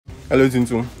Hello,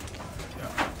 Tintum.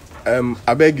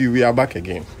 I beg you, we are back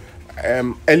again.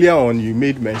 Earlier on, you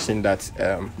made mention that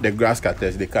the grass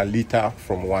cutters, they can litter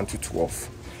from 1 to 12.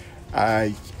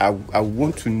 I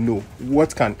want to know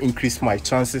what can increase my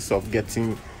chances of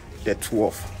getting the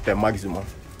 12, the maximum.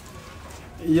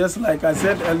 Yes, like I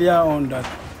said earlier on, that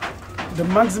the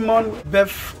maximum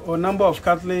birth or number of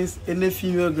catlings any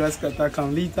female grass cutter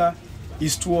can litter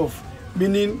is 12,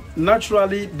 meaning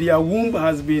naturally their womb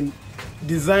has been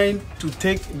designed to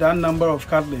take that number of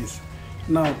catlings.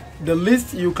 Now, the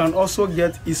least you can also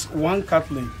get is 1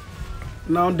 catling.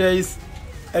 Now, there is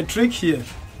a trick here.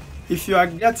 If you are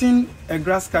getting a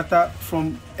grass cutter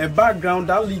from a background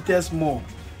that litters more,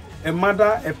 a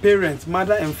mother, a parent,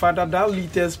 mother and father that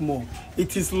litters more,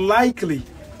 it is likely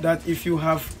that if you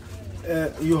have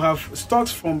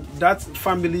stocks from that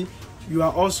family, you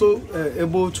are also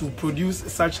able to produce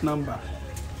such number,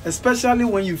 especially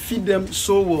when you feed them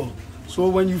so well. So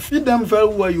when you feed them very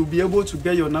well, you'll be able to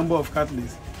get your number of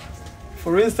catlings.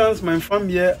 For instance, my farm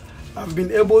here, I've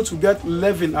been able to get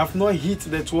 11. I've not hit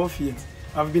the 12 yet.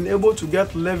 I've been able to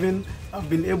get 11. I've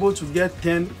been able to get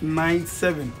 10, 9,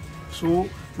 7. So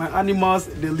my animals,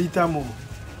 they litter more.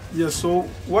 Yes, so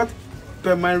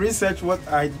per my research, what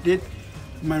I did,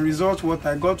 my result, what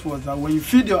I got was that when you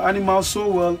feed your animals so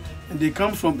well and they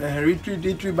come from a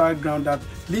hereditary background that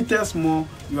litters more,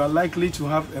 you are likely to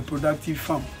have a productive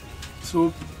farm.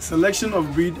 So selection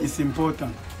of breed is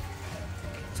important.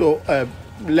 So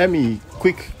let me,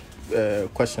 quick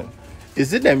question.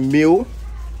 Is it the male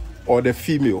or the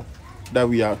female that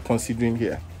we are considering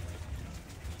here?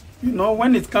 You know,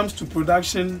 when it comes to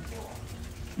production,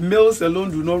 males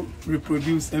alone do not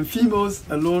reproduce and females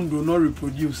alone do not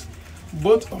reproduce.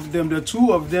 Both of them, the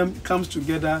two of them comes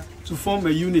together to form a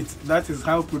unit. That is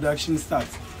how production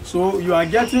starts. So you are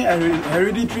getting a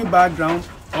hereditary background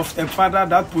of a father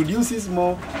that produces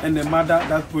more and a mother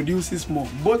that produces more,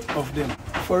 both of them.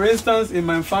 For instance, in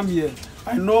my farm here,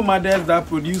 I know mothers that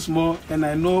produce more and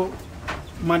I know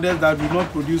mothers that do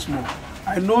not produce more.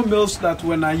 I know males that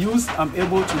when I use, I'm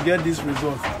able to get this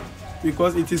result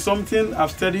because it is something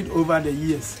I've studied over the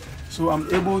years. So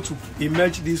I'm able to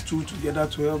merge these two together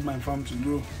to help my farm to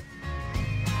grow.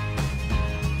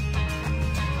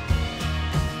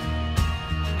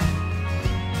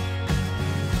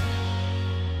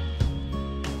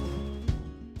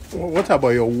 What about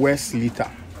your worst litter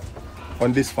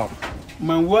on this farm?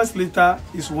 My worst litter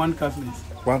is 1 catling.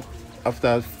 One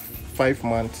after 5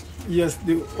 months? Yes,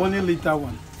 the only litter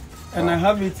one. And I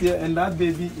have it here, and that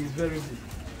baby is very big.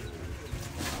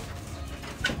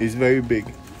 It's very big?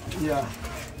 Yeah.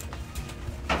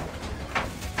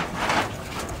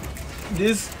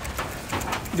 This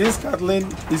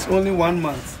catling is only 1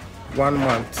 month. 1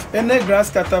 month. Any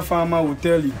grass cutter farmer will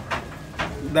tell you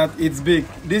that it's big.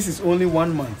 This is only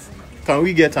 1 month. Can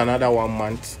we get another 1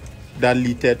 month that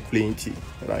littered plenty?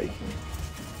 Like,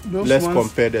 let's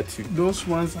compare the two. Those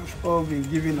ones have all been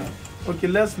given up. Okay,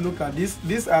 let's look at this.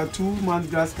 These are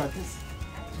 2-month grass cutters.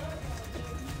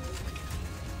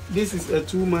 This is a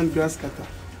 2-month grass cutter.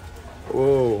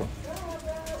 Oh,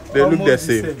 they almost look the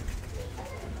same.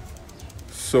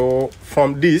 So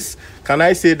from this, can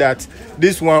I say that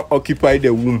this one occupied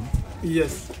the womb?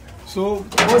 Yes. So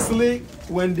mostly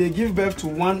when they give birth to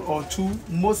 1 or 2,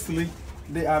 mostly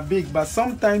they are big. But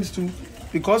sometimes too,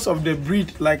 because of the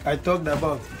breed, like I talked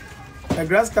about, a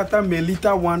grass cutter may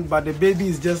litter 1, but the baby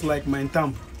is just like my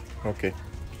thumb. Okay.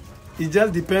 It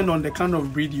just depends on the kind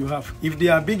of breed you have. If they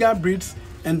are bigger breeds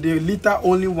and they litter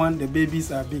only 1, the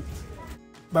babies are big.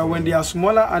 But when they are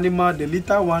smaller animals, they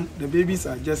litter 1, the babies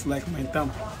are just like my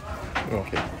thumb.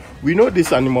 Okay. We know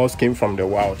these animals came from the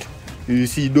wild. You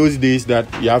see those days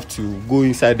that you have to go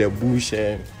inside the bush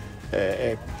and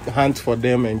hunt for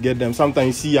them and get them. Sometimes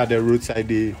you see at the roadside,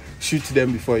 they shoot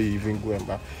them before you even go and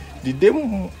back. Did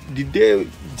they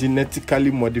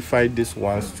genetically modify these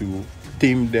ones to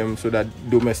tame them so that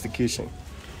domestication?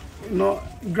 No,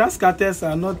 grass cutters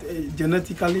are not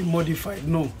genetically modified,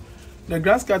 no. The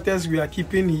grass cutters we are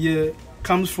keeping here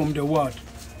comes from the wild.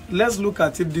 Let's look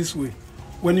at it this way.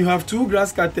 When you have 2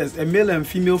 grass cutters, a male and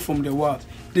female from the wild,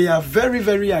 they are very,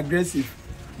 very aggressive.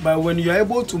 But when you are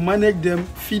able to manage them,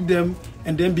 feed them,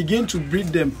 and then begin to breed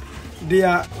them,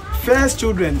 their first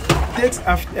children takes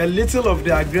a little of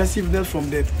the aggressiveness from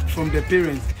the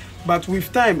parents. But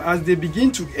with time, as they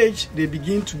begin to age, they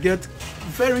begin to get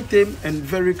very tame and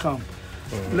very calm.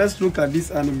 Let's look at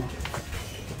this animal.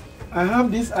 I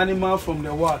have this animal from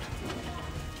the wild.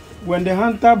 When the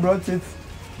hunter brought it,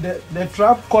 the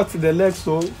trap caught the leg,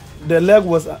 so the leg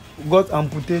got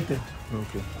amputated.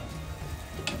 Okay.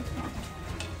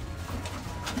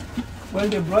 when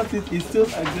they brought it, it's still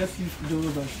aggressive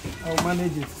though, but I'll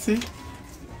manage it. See,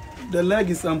 the leg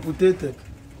is amputated.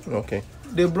 Okay.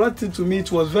 They brought it to me,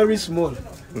 it was very small.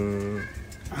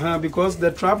 Because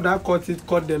the trap that caught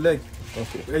the leg.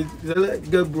 Okay. The leg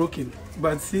got broken.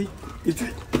 But see, it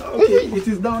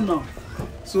is down now.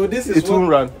 So this is it won't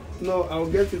run. No, I'll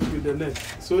get it with the net.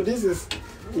 So this is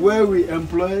where we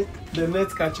employ the net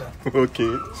catcher.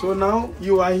 Okay. So now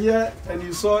you are here and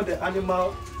you saw the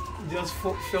animal just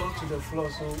fell to the floor.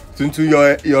 So Since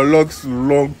your legs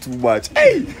long too much.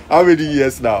 Hey, how many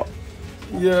years now?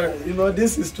 Yeah, you know,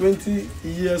 this is 20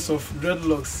 years of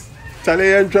dreadlocks.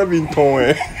 Charlie, I'm traveling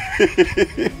town.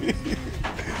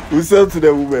 We sell to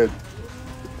the woman.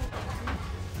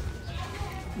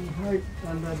 Right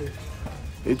under there.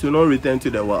 It will not return to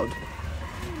the wild.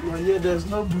 Well, yeah, there's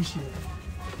no bush here.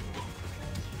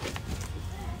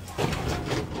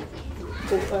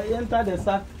 Oh, I enter the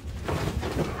sack.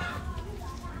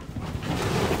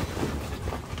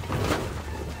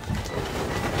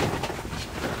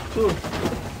 So,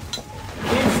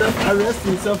 he arrest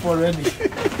himself already.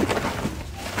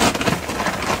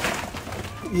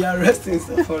 He arrest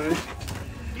himself already.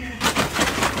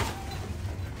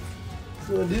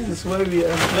 So this is where we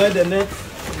employ the net.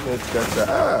 Net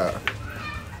catcher.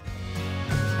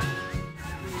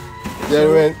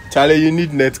 Charlie, you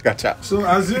need net catcher. So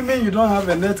assuming you don't have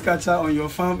a net catcher on your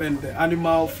farm and the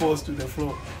animal falls to the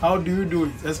floor, how do you do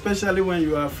it? Especially when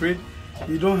you are afraid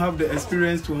you don't have the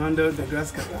experience to handle the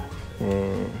grass cutter.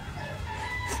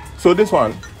 So this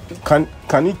one, can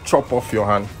it chop off your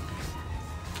hand?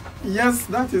 Yes,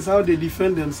 that is how they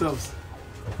defend themselves.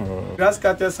 Grass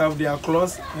cutters have their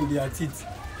claws and their teeth.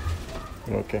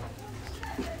 Okay.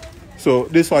 So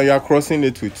this one, you are crossing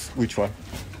it with which one?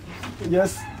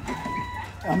 Yes.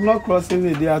 I'm not crossing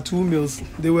it. There are 2 males.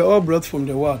 They were all brought from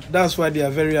the wild. That's why they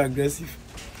are very aggressive.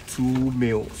 2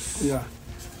 males. Yeah.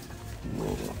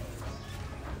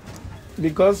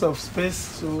 Because of space,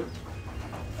 so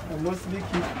I mostly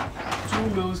keep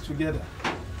 2 males together.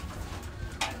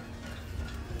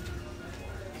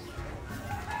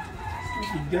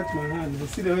 You get my hand. You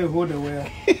see the way I hold the wire.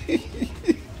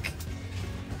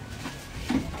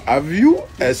 Have you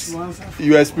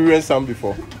experienced some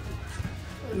before?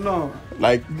 No.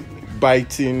 Like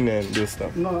biting and this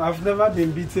stuff? No, I've never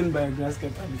been beaten by a grass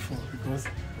cutter before because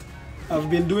I've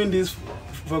been doing this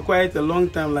for quite a long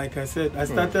time. Like I said, I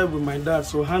started with my dad,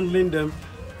 so handling them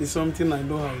is something I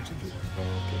know how to do.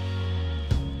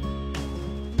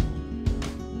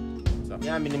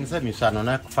 Yeah, I mean, I'm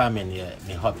not farming,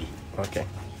 my hobby. Okay.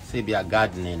 Say be a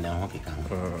gardening and hockey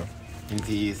camp. And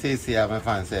say I'm a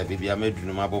fan, say, baby, I made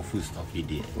no more food stuff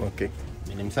video. Okay.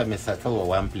 I'm settle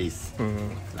one place.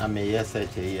 I'm a yes,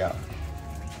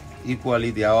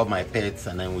 equally, they are all my pets,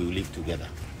 and then we will live together.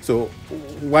 So,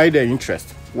 why the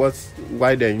interest?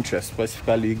 Why the interest,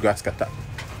 specifically grass cutter?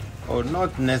 Or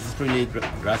not necessarily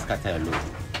grass cutter alone.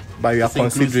 But you are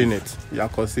considering inclusive. it. You are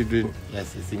considering.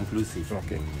 Yes, it's inclusive.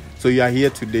 Okay. So you are here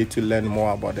today to learn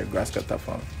more about the grass cutter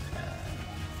farm.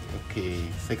 Okay.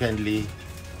 Secondly,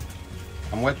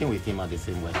 I'm working with him at the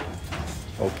same working.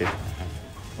 Okay.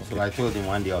 So I told him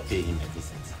one day I'll pay him a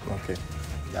visit. Okay.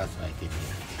 That's why I came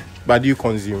here. But do you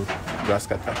consume grass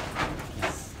cutter?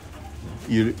 Yes.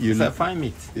 It's a fine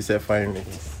meat. It's a fine meat.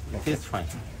 Yes. Okay. It's fine.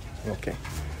 Okay.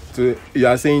 So you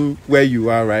are saying where you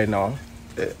are right now,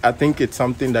 I think it's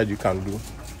something that you can do.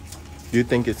 Do you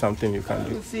think it's something you can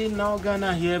do? You see, now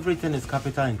Ghana here, everything is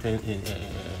capital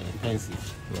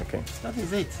intensive. Okay. That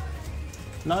is it.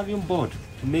 Now having bored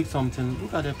to make something,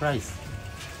 look at the price.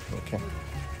 Okay.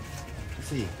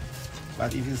 See,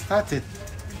 but if you start it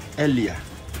earlier,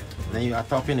 then you are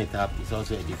topping it up, it's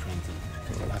also a different thing.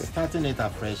 Okay. But starting it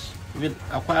afresh, even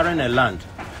acquiring a land,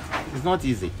 it's not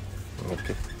easy.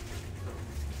 Okay.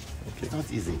 It's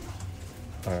not easy.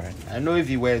 All right. I know if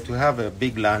you were to have a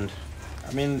big land,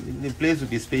 I mean, the place would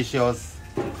be spacious,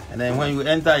 and then when you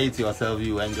enter it yourself,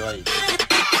 you enjoy it.